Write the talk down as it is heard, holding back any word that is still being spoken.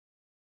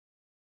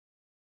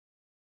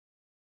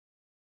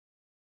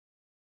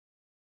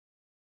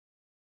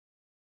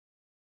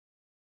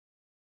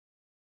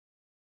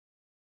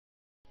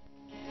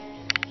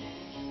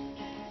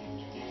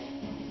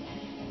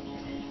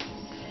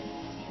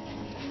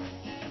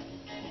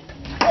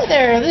Hi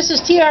there, this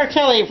is T.R.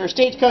 Kelly for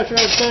Stagecoach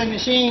Road Sewing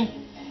Machine,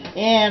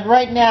 and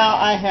right now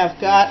I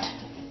have got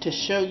to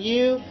show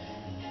you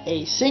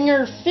a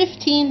Singer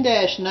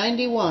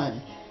 15-91.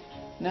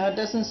 Now it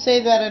doesn't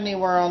say that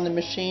anywhere on the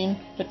machine,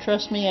 but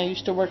trust me, I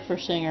used to work for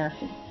Singer.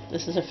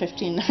 This is a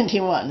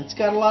 1591. It's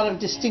got a lot of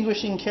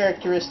distinguishing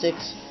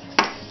characteristics.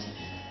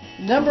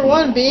 Number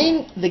one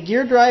being the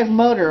gear drive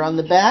motor on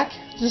the back.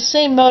 It's the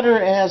same motor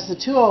as the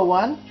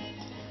 201.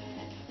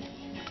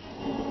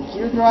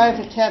 Gear drive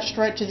attached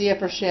right to the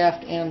upper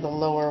shaft and the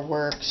lower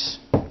works.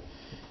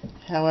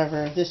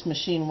 However, this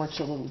machine works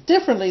a little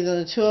differently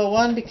than the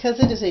 201 because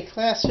it is a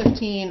class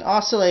 15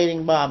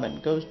 oscillating bobbin.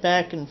 It goes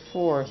back and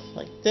forth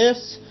like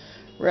this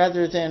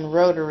rather than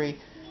rotary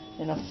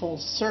in a full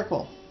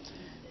circle.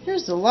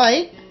 Here's the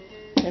light.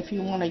 If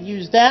you want to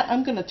use that,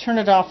 I'm going to turn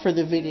it off for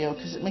the video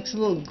because it makes a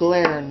little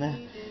glare in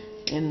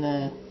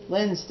the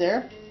lens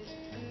there.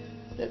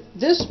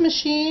 This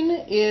machine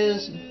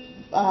is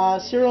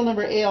serial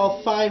number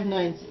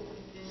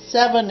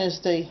AL597 is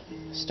the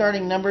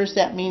starting numbers.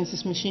 That means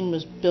this machine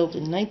was built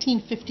in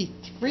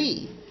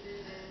 1953.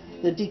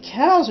 The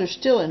decals are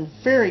still in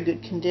very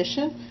good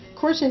condition. Of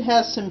course, it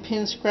has some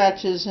pin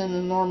scratches and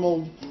the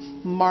normal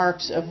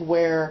marks of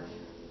wear.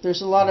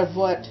 There's a lot of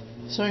what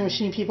sewing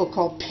machine people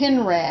call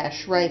pin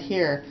rash right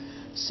here.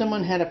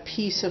 Someone had a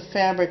piece of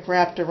fabric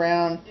wrapped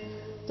around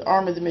the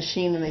arm of the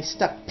machine and they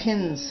stuck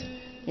pins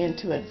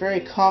into it. Very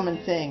common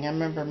thing. I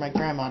remember my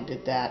grandma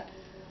did that.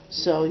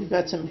 So you've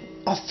got some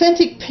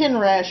authentic pin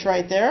rash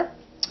right there.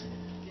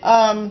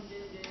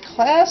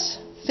 Class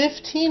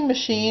 15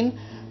 machine,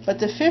 but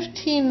the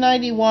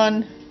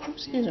 1591,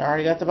 excuse me, I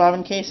already got the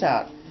bobbin case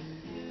out.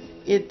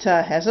 It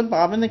has a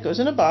bobbin that goes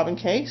in a bobbin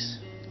case.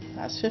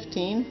 Class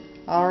 15.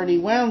 I already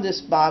wound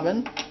this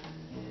bobbin,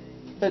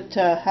 but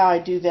how I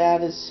do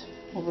that is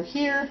over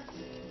here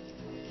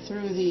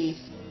through the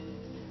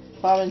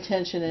bobbin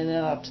tension and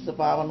then up to the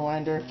bobbin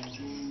winder.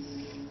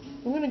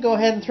 I'm going to go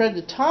ahead and thread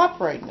the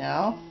top right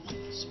now,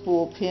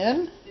 spool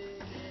pin,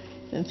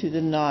 then through the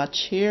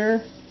notch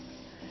here,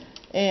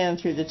 and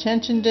through the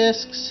tension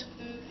discs,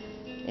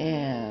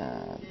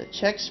 and the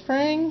check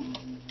spring,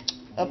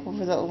 up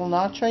over that little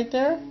notch right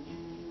there,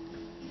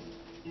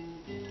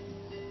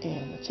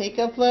 and the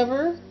take-up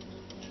lever,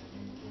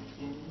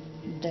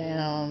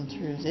 down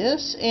through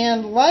this,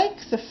 and like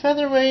the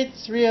featherweight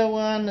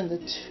 301 and the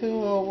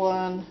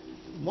 201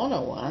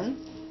 101,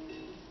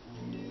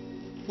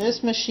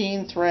 this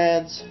machine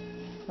threads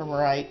from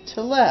right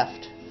to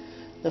left.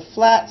 The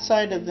flat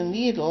side of the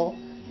needle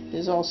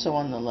is also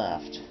on the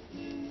left.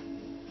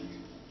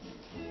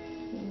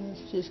 And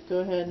let's just go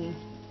ahead and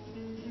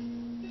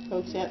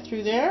poke that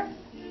through there.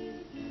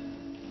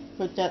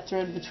 Put that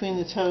thread between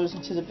the toes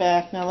into the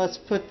back. Now let's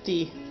put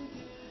the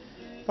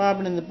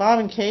bobbin in the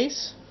bobbin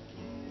case.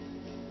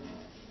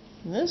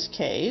 In this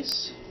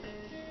case,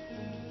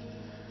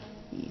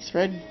 the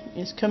thread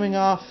is coming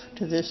off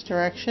to this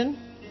direction.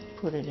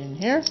 Put it in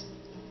here,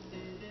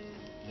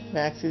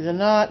 back through the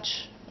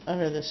notch,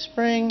 under the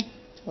spring,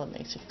 until it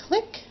makes a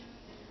click,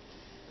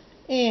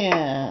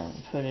 and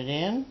put it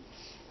in,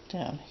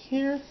 down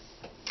here,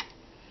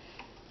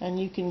 and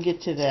you can get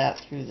to that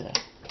through the,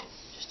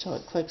 just till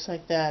it clicks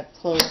like that,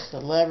 close the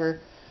lever,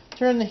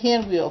 turn the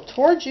hand wheel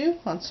towards you.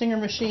 On Singer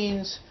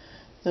machines,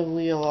 the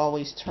wheel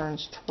always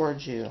turns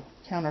towards you,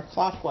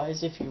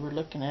 counterclockwise if you were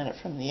looking at it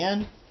from the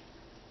end,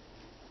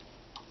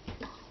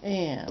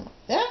 and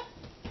like that.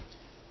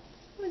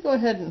 I'm going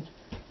to go ahead and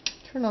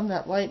turn on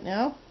that light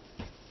now.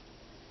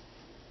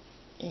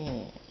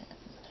 And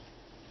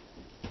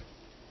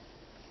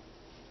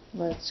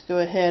let's go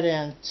ahead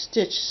and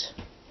stitch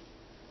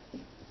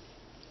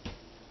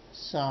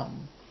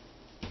some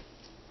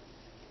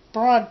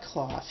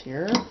broadcloth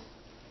here.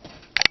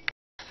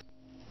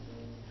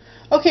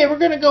 Okay, we're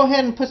going to go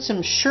ahead and put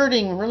some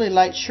shirting, really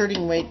light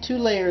shirting weight, 2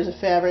 layers of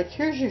fabric.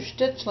 Here's your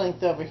stitch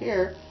length over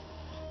here.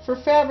 For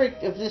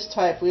fabric of this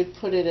type, we'd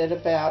put it at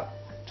about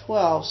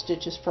 12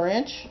 stitches per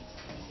inch.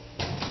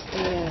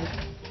 And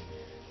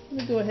let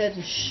me go ahead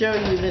and show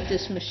you that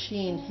this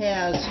machine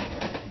has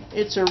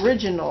its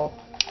original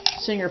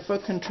Singer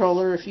foot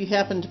controller. If you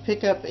happen to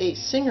pick up a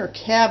Singer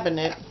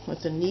cabinet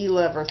with a knee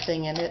lever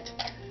thing in it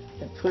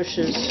that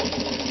pushes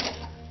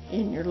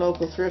in your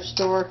local thrift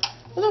store.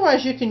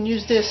 Otherwise you can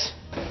use this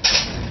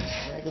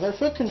regular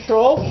foot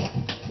control.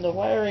 The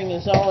wiring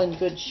is all in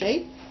good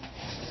shape.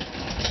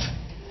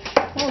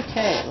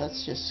 Okay,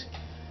 let's just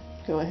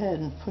go ahead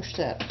and push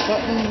that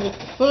button with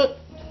the foot.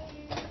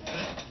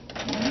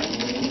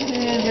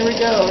 And here we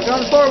go. We're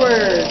going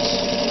forwards.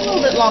 A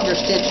little bit longer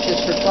stitch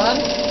just for fun.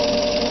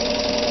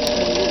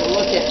 And get a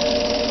look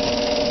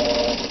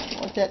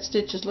at what that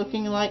stitch is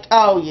looking like.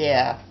 Oh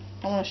yeah.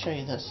 I want to show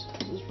you this.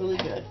 This is really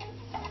good.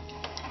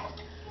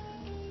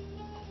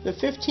 The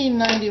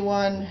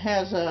 1591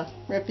 has a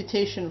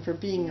reputation for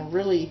being a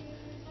really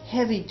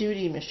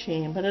heavy-duty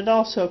machine, but it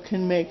also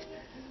can make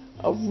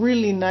a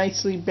really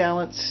nicely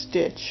balanced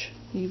stitch,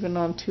 even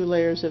on 2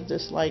 layers of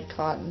this light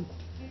cotton.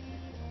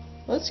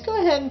 Let's go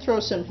ahead and throw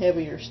some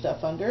heavier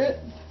stuff under it.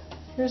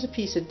 Here's a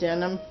piece of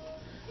denim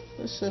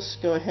let's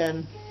just go ahead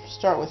and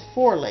start with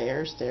 4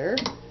 layers there.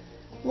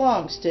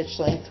 Long stitch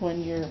length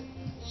when you're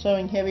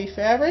sewing heavy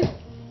fabric.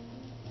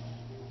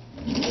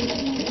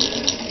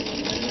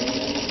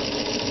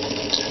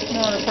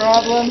 Not a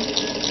problem.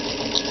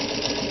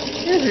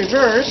 Here's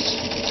reverse.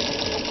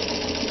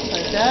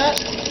 Like that.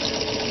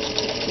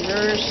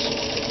 Reverse,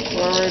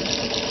 forward.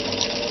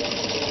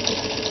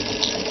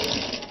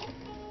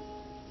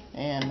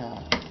 And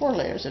 4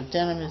 layers of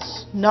denim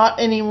is not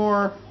any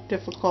more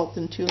difficult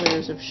than 2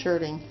 layers of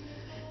shirting.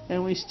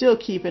 And we still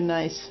keep a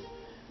nice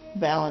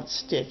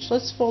balanced stitch.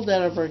 Let's fold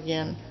that over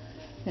again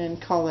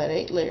and call that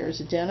 8 layers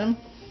of denim.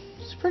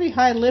 It's pretty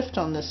high lift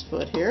on this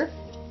foot here.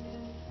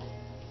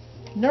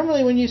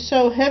 Normally when you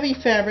sew heavy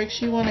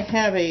fabrics you want to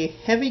have a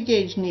heavy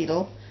gauge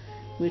needle,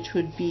 which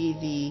would be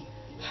the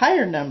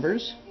higher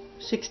numbers,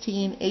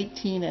 16,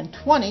 18, and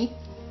 20,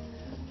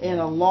 and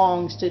a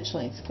long stitch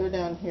length. Go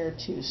down here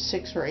to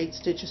 6 or 8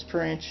 stitches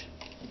per inch.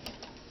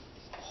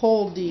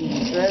 Hold the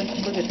thread.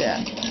 Look at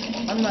that.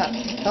 I'm not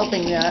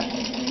helping that.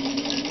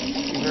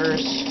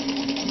 Reverse.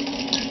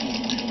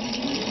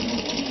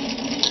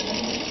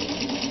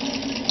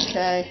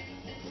 Okay.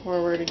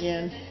 Forward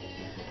again.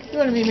 You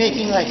want to be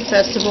making like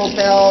festival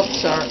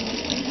belts or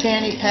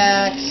fanny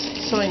packs,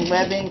 sewing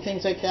webbing,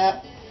 things like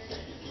that.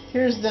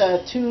 Here's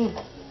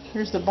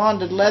the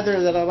bonded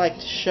leather that I like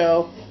to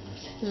show.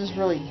 This is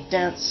really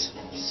dense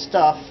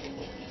stuff.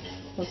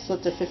 Let's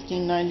let the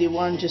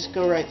 1591 just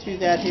go right through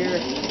that here.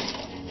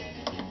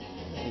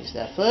 Release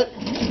that foot.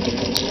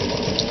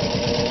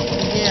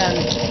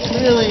 Again,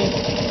 really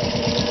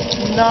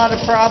not a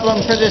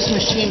problem for this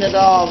machine at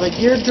all. The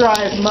gear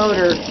drive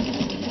motor,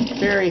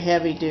 very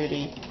heavy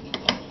duty.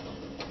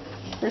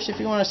 Of course,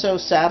 if you want to sew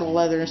saddle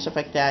leather and stuff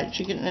like that, you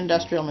should get an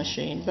industrial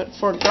machine. But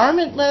for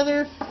garment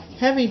leather,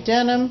 heavy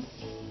denim,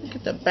 look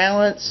at the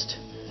balanced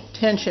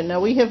tension.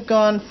 Now we have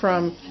gone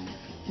from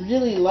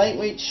really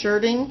lightweight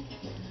shirting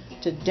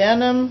to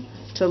denim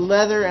to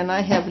leather, and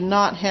I have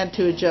not had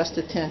to adjust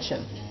the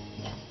tension.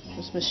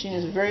 This machine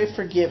is very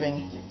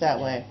forgiving that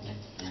way.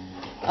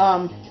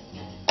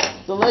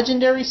 The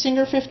legendary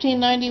Singer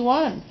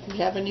 1591. If you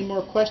have any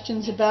more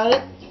questions about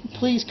it,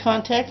 please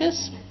contact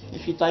us.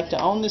 If you'd like to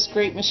own this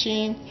great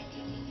machine,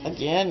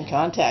 again,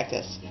 contact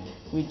us.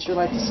 We'd sure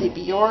like to see it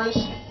be yours.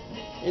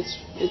 It's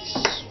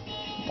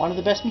one of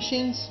the best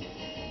machines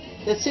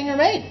that Singer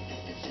made.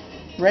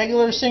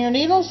 Regular Singer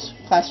needles,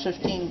 class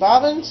 15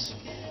 bobbins.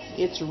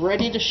 It's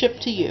ready to ship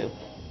to you.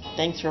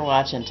 Thanks for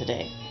watching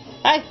today.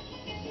 Bye.